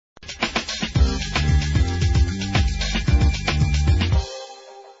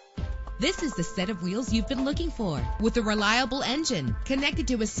This is the set of wheels you've been looking for, with a reliable engine connected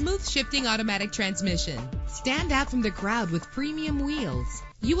to a smooth shifting automatic transmission. Stand out from the crowd with premium wheels.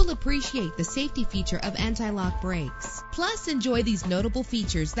 You will appreciate the safety feature of anti-lock brakes. Plus, enjoy these notable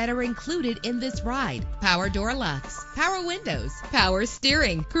features that are included in this ride: power door locks, power windows, power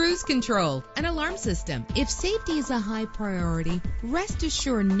steering, cruise control, an alarm system. If safety is a high priority, rest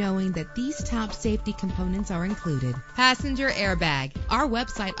assured knowing that these top safety components are included: passenger airbag. Our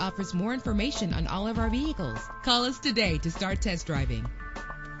website offers more information on all of our vehicles. Call us today to start test driving.